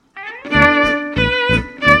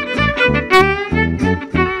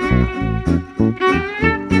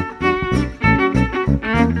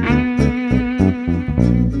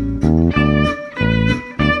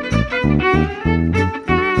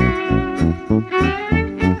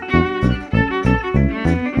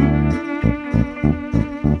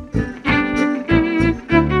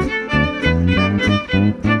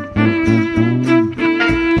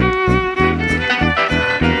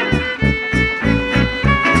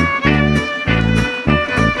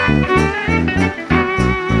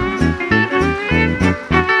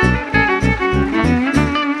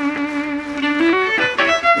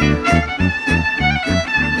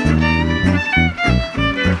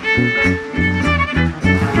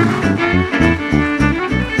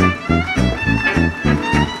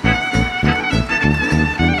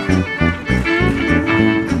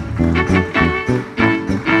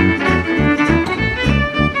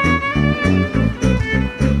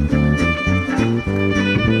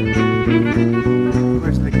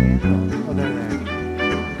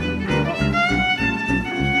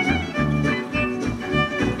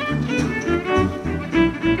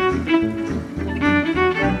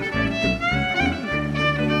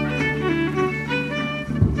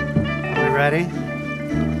ready?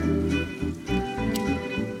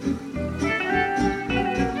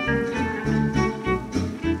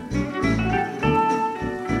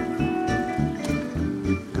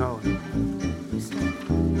 Go.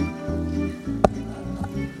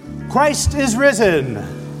 Christ is risen.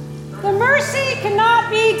 The mercy cannot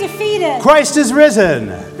be defeated. Christ is risen.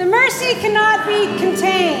 The mercy cannot be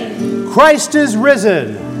contained. Christ is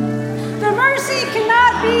risen. The mercy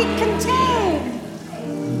cannot be contained.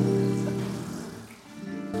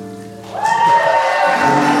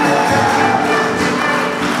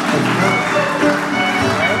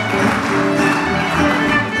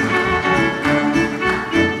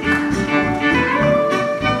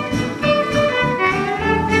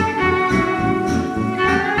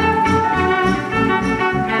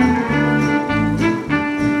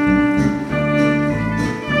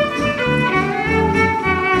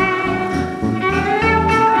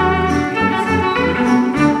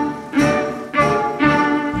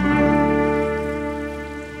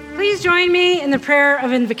 The prayer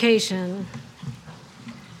of invocation.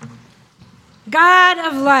 God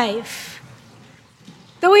of life,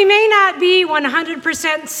 though we may not be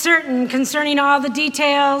 100% certain concerning all the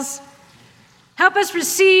details, help us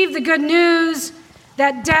receive the good news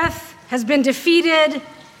that death has been defeated,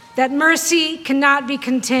 that mercy cannot be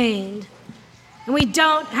contained, and we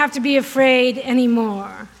don't have to be afraid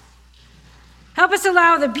anymore. Help us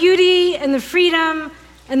allow the beauty and the freedom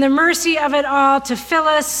and the mercy of it all to fill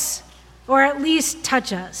us, or at least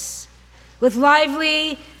touch us, with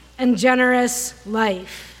lively and generous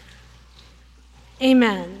life.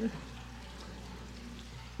 Amen.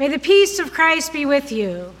 May the peace of Christ be with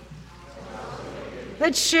you.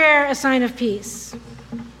 Let's share a sign of peace.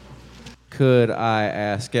 Could I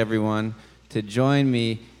ask everyone to join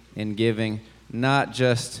me in giving not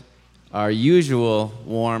just our usual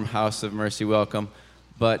warm House of Mercy welcome,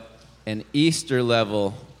 but an Easter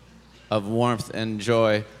level of warmth and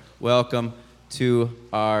joy welcome to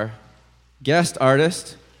our guest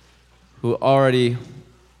artist who already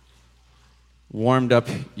warmed up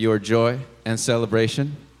your joy and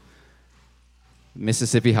celebration,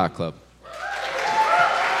 Mississippi Hot Club.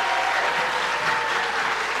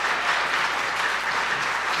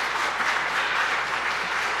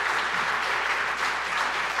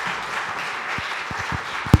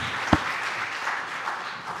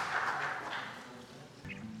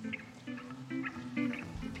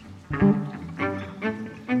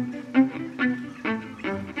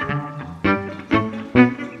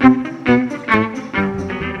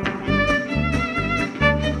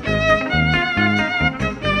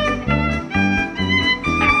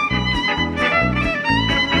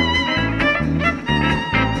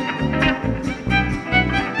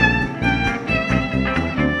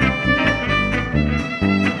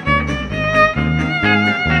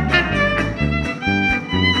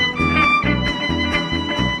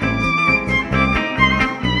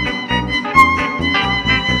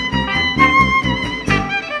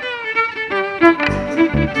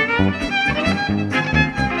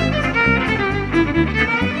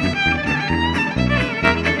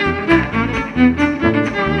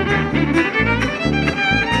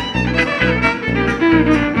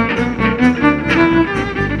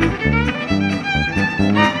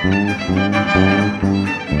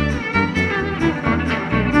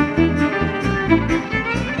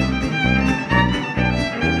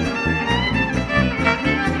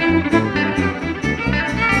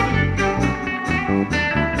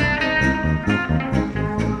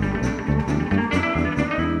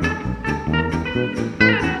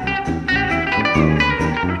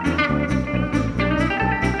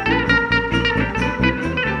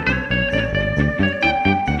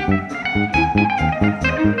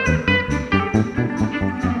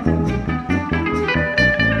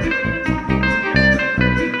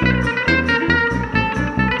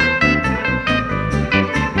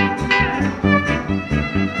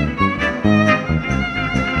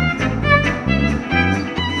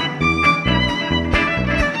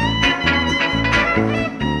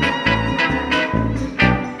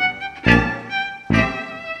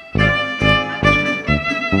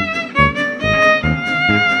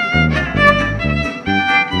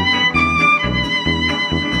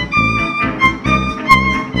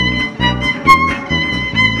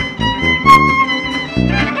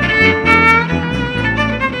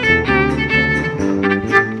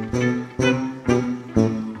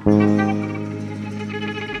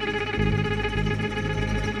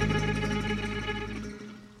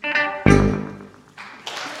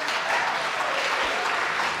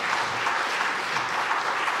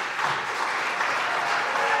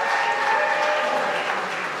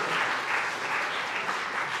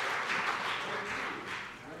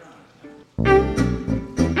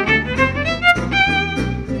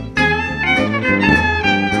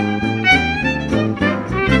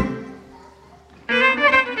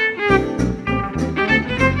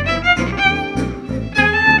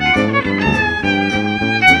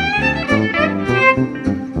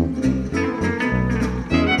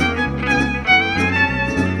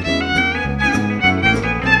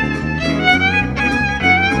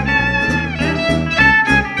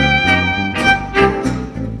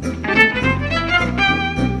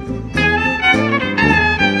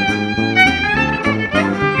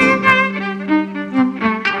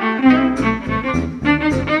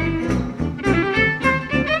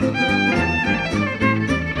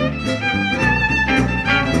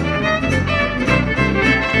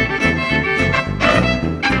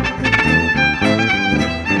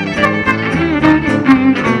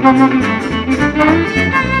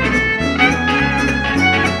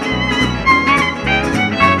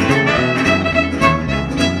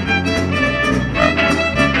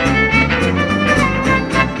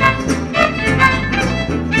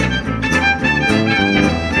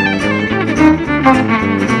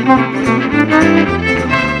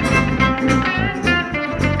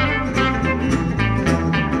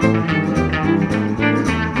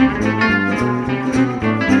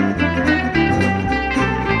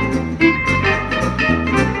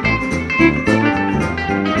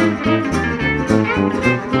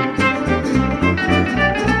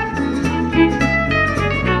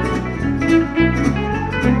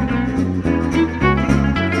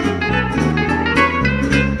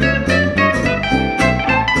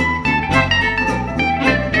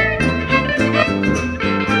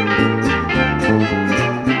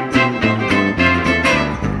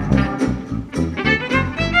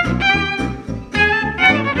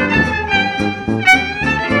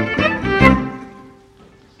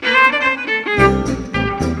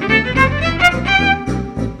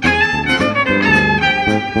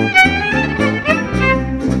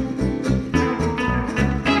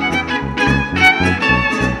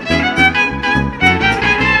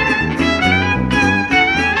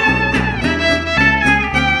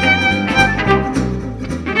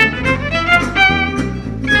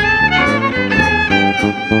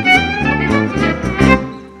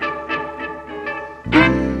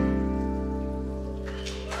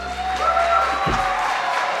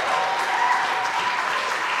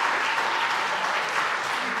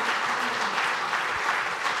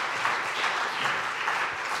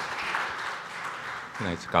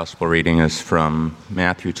 Tonight's gospel reading is from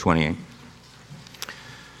Matthew 28.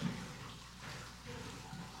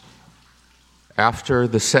 After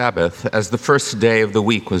the Sabbath, as the first day of the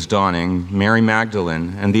week was dawning, Mary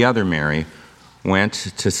Magdalene and the other Mary went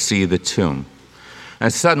to see the tomb.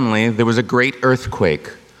 And suddenly there was a great earthquake,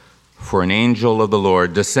 for an angel of the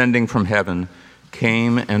Lord, descending from heaven,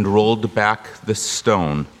 came and rolled back the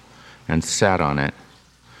stone and sat on it.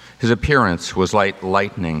 His appearance was like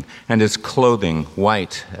lightning, and his clothing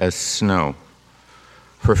white as snow.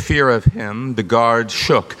 For fear of him, the guards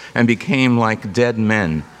shook and became like dead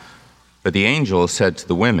men. But the angel said to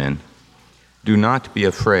the women, "Do not be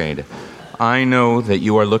afraid. I know that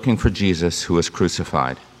you are looking for Jesus who was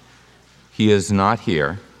crucified. He is not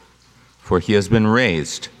here, for he has been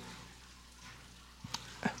raised.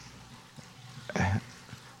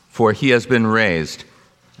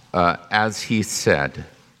 As he said.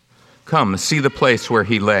 Come, see the place where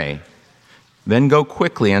he lay. Then go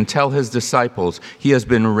quickly and tell his disciples, he has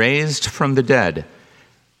been raised from the dead.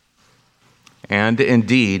 And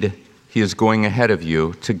indeed, he is going ahead of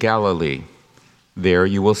you to Galilee. There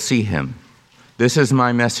you will see him. This is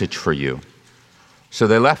my message for you." So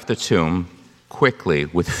they left the tomb quickly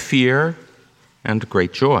with fear and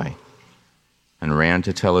great joy and ran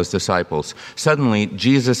to tell his disciples. Suddenly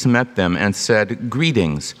Jesus met them and said,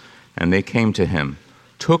 "Greetings." And they came to him,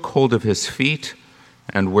 took hold of his feet,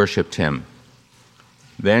 and worshipped him.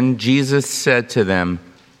 Then Jesus said to them,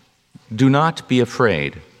 "Do not be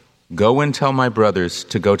afraid. Go and tell my brothers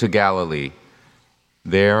to go to Galilee.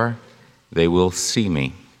 There they will see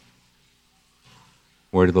me."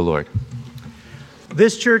 Word of the Lord.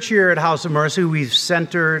 This church here at House of Mercy, we've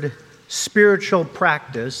centered spiritual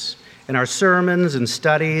practice in our sermons and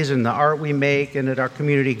studies and the art we make and at our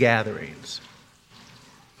community gatherings.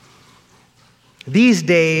 These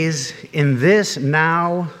days, in this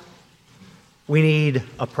now, we need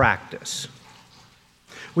a practice.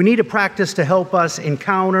 We need a practice to help us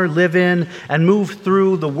encounter, live in, and move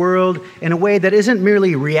through the world in a way that isn't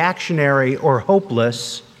merely reactionary or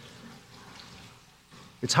hopeless.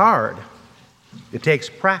 It's hard. It takes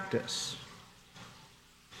practice.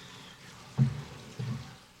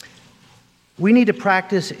 We need to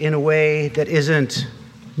practice in a way that isn't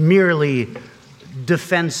merely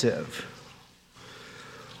defensive.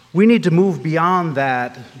 We need to move beyond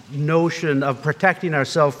that notion of protecting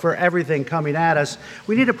ourselves for everything coming at us.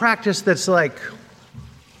 We need a practice that's like,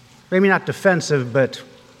 maybe not defensive, but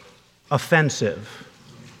offensive.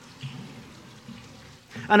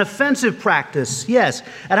 An offensive practice, yes.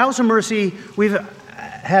 At House of Mercy, we've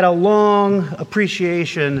had a long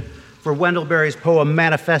appreciation for Wendell Berry's poem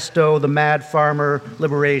Manifesto, the Mad Farmer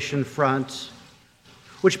Liberation Front,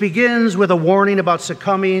 which begins with a warning about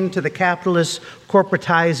succumbing to the capitalist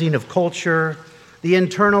corporatizing of culture, the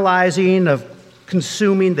internalizing of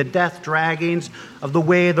consuming the death draggings of the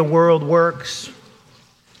way the world works.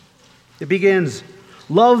 It begins,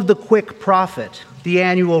 love the quick profit, the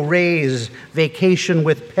annual raise, vacation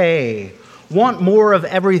with pay, Want more of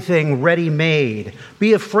everything ready-made.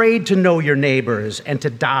 Be afraid to know your neighbors and to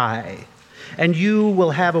die. And you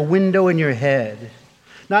will have a window in your head.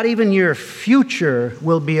 Not even your future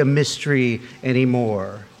will be a mystery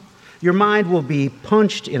anymore. Your mind will be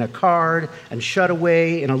punched in a card and shut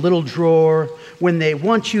away in a little drawer. When they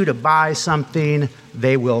want you to buy something,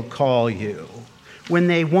 they will call you. When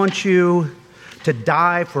they want you to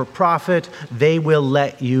die for profit, they will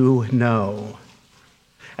let you know.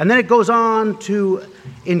 And then it goes on to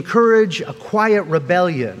encourage a quiet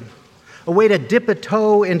rebellion, a way to dip a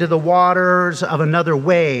toe into the waters of another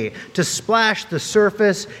way, to splash the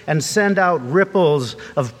surface and send out ripples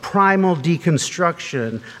of primal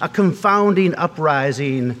deconstruction, a confounding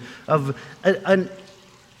uprising of an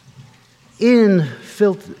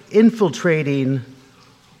infiltrating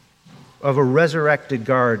of a resurrected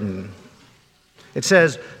garden. It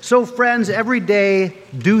says, so friends, every day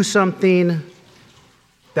do something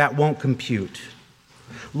that won't compute.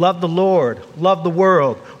 Love the Lord, love the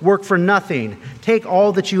world, work for nothing, take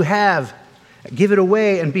all that you have, give it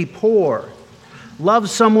away and be poor. Love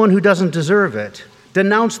someone who doesn't deserve it.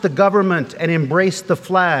 Denounce the government and embrace the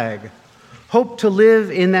flag. Hope to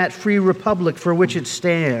live in that free republic for which it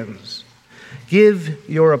stands. Give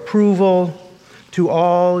your approval to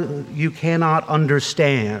all you cannot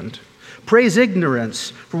understand. Praise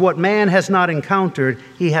ignorance, for what man has not encountered,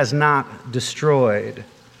 he has not destroyed.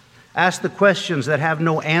 Ask the questions that have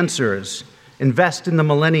no answers. Invest in the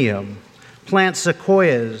millennium. Plant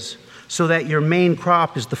sequoias so that your main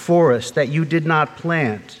crop is the forest that you did not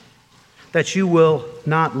plant, that you will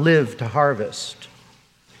not live to harvest.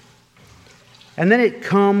 And then it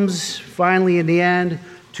comes, finally in the end,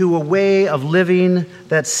 to a way of living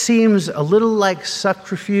that seems a little like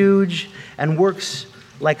subterfuge and works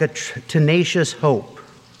like a tenacious hope.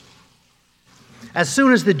 As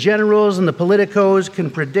soon as the generals and the politicos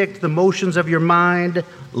can predict the motions of your mind,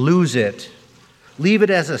 lose it. Leave it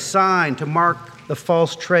as a sign to mark the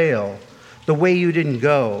false trail, the way you didn't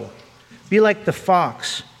go. Be like the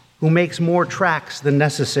fox who makes more tracks than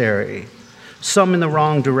necessary, some in the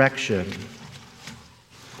wrong direction.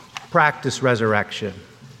 Practice resurrection.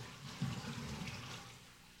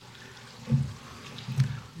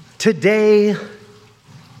 Today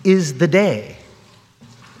is the day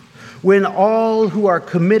when all who are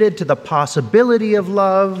committed to the possibility of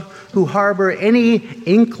love, who harbor any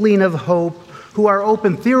inkling of hope, who are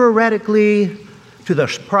open theoretically to the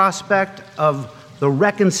prospect of the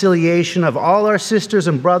reconciliation of all our sisters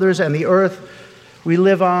and brothers and the earth we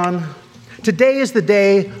live on, today is the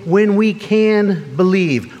day when we can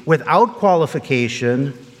believe without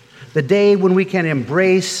qualification, the day when we can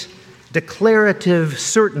embrace declarative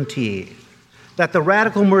certainty that the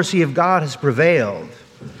radical mercy of God has prevailed.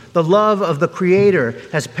 The love of the Creator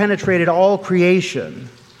has penetrated all creation,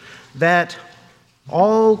 that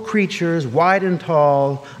all creatures, wide and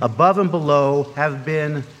tall, above and below, have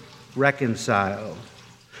been reconciled.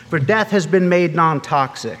 For death has been made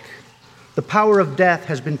non-toxic. The power of death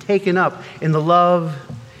has been taken up in the love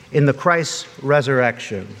in the Christ's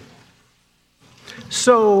resurrection.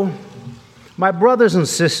 So, my brothers and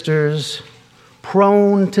sisters,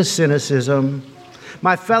 prone to cynicism,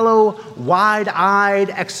 my fellow wide-eyed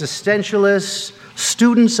existentialists,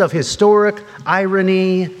 students of historic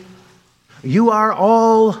irony, you are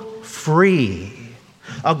all free.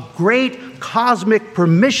 A great cosmic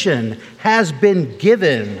permission has been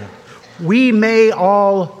given. We may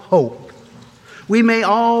all hope. We may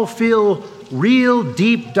all feel real,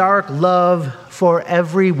 deep, dark love for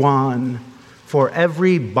everyone, for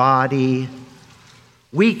everybody.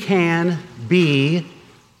 We can be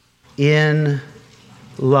in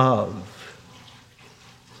love.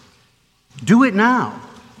 Do it now.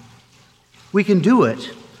 We can do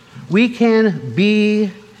it. We can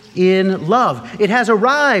be in love. It has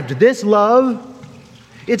arrived, this love.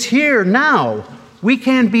 It's here now. We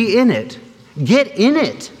can be in it. Get in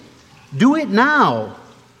it. Do it now.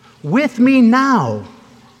 With me now.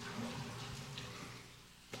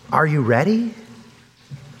 Are you ready?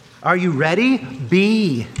 Are you ready?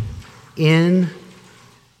 Be in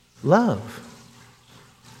love.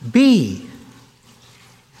 Be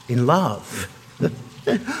in love.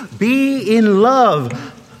 Be in love.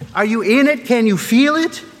 Are you in it? Can you feel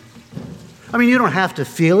it? I mean, you don't have to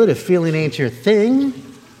feel it if feeling ain't your thing.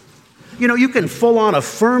 You know, you can full on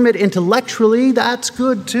affirm it intellectually. That's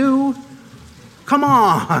good too. Come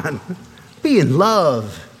on. Be in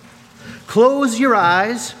love. Close your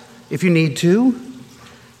eyes if you need to.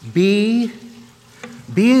 Be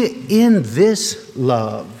in this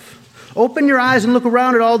love. Open your eyes and look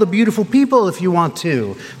around at all the beautiful people if you want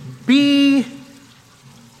to. Be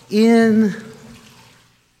in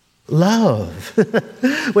love.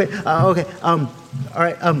 Wait, okay, all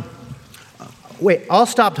right, wait, I'll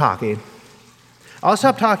stop talking. I'll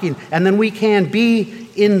stop talking, and then we can be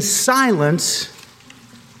in silence,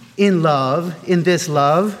 in love, in this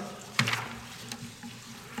love.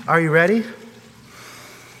 Are you ready?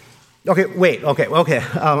 Okay, wait, okay.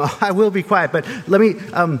 I will be quiet, but let me,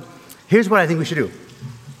 here's what I think we should do.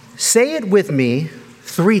 Say it with me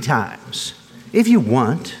 3 times, if you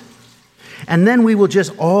want, and then we will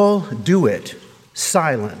just all do it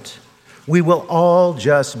silent. We will all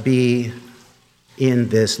just be in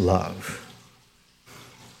this love.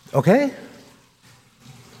 Okay?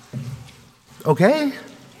 Okay?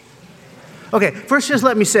 Okay, first just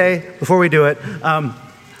let me say, before we do it,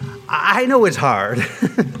 I know it's hard.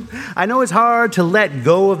 I know it's hard to let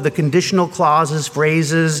go of the conditional clauses,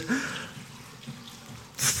 phrases,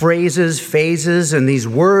 phases, and these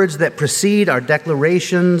words that precede our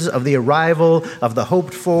declarations of the arrival of the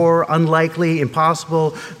hoped for, unlikely,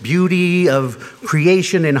 impossible beauty of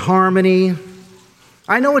creation in harmony.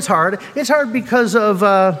 I know it's hard. It's hard because of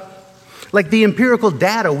the empirical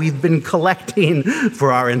data we've been collecting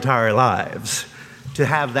for our entire lives. To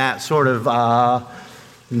have that sort of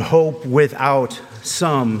hope without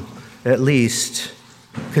some, at least,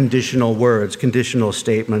 conditional words, conditional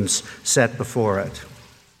statements set before it.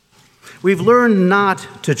 We've learned not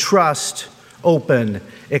to trust open,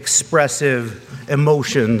 expressive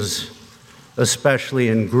emotions, especially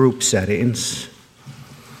in group settings.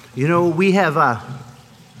 You know, we have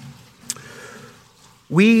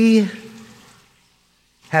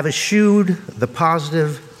eschewed the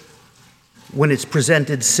positive when it's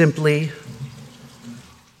presented simply.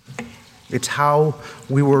 It's how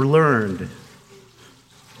we were learned.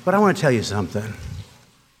 But I want to tell you something.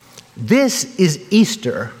 This is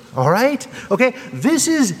Easter, all right? Okay? This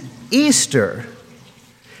is Easter.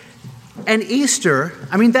 And Easter,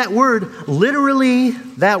 that word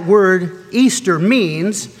Easter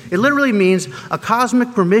it literally means a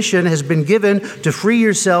cosmic permission has been given to free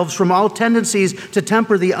yourselves from all tendencies to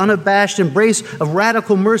temper the unabashed embrace of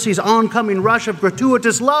radical mercy's oncoming rush of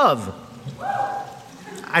gratuitous love.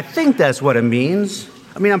 I think that's what it means.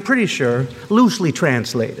 I'm pretty sure, loosely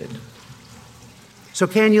translated. So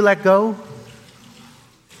can you let go?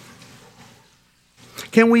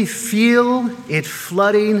 Can we feel it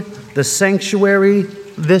flooding the sanctuary,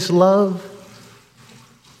 this love?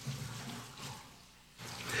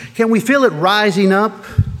 Can we feel it rising up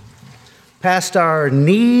past our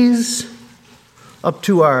knees, up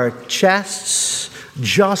to our chests,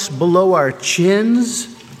 just below our chins?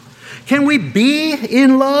 Can we be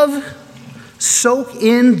in love? Soak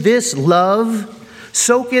in this love?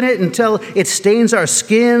 Soak in it until it stains our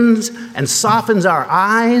skins and softens our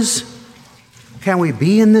eyes? Can we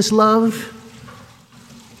be in this love?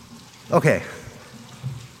 Okay.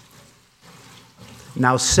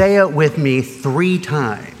 Now say it with me 3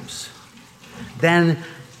 times. Then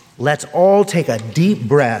let's all take a deep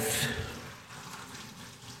breath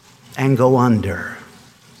and go under.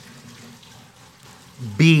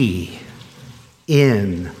 Be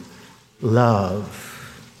in love.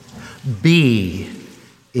 Be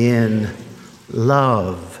in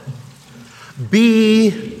love.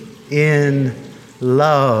 Be in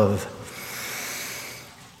love.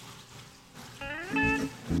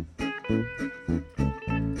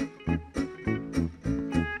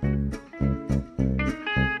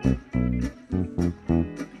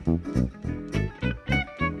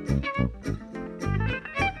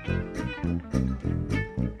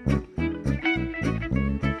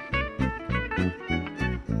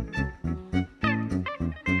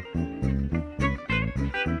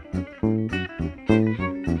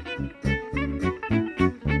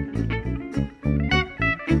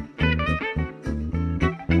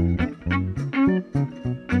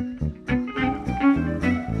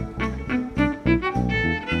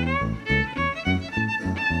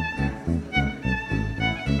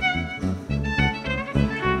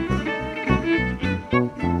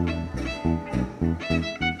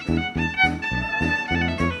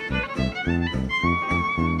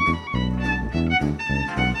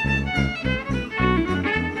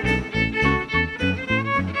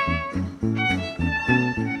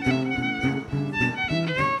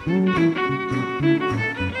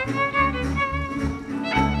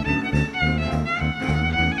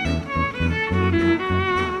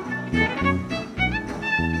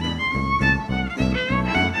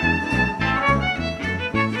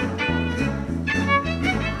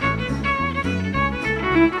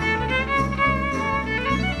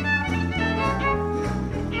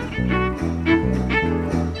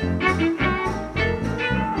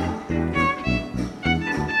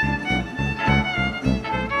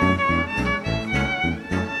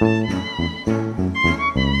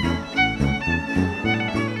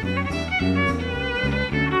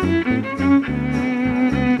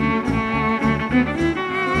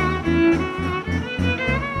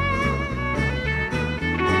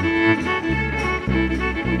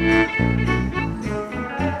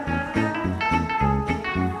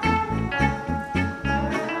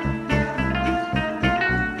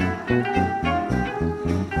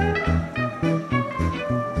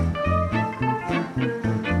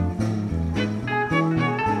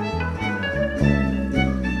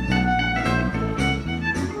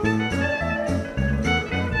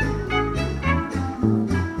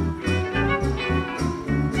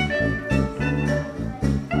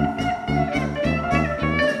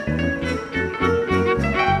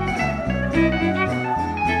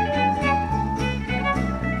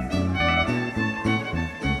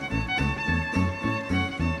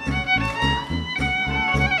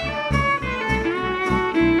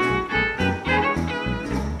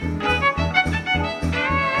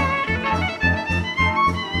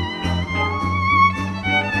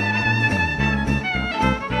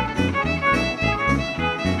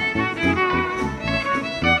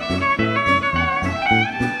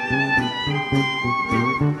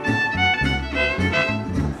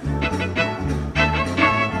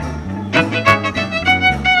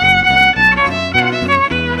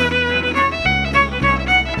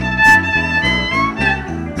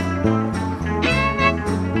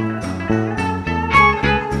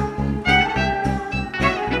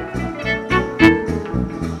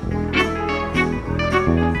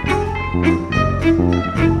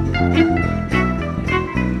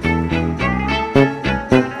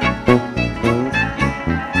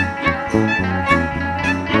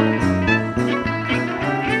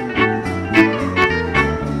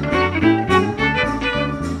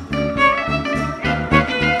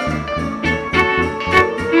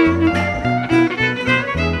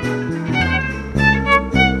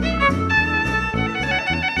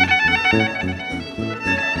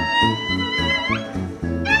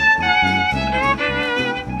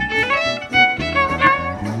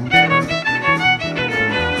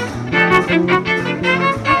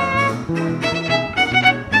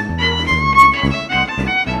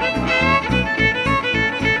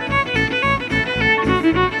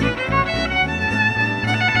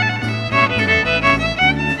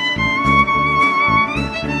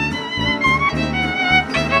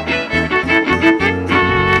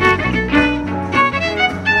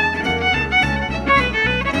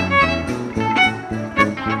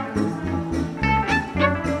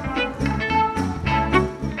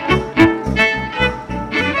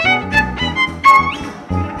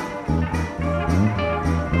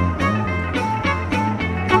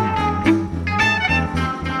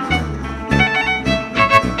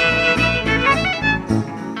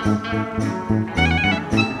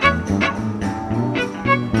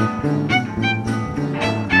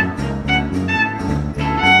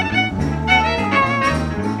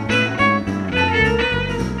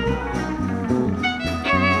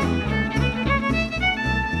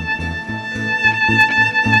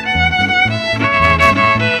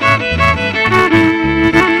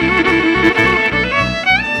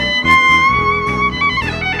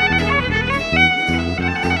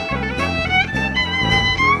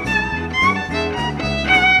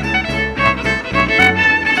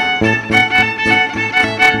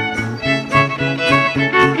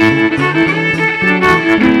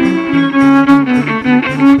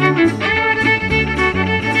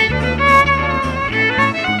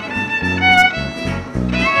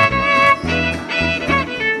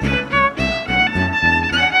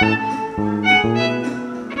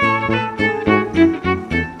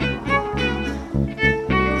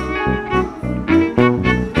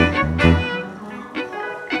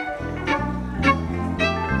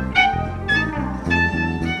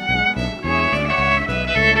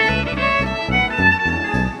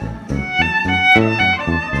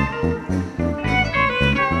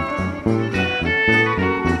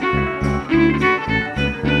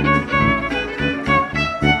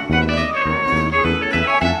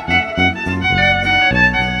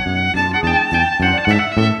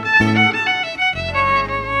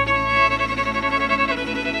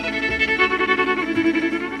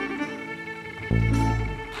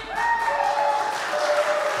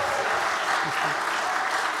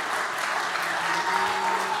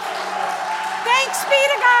 Thanks be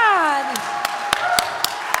to God.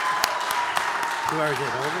 2 hours is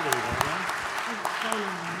over.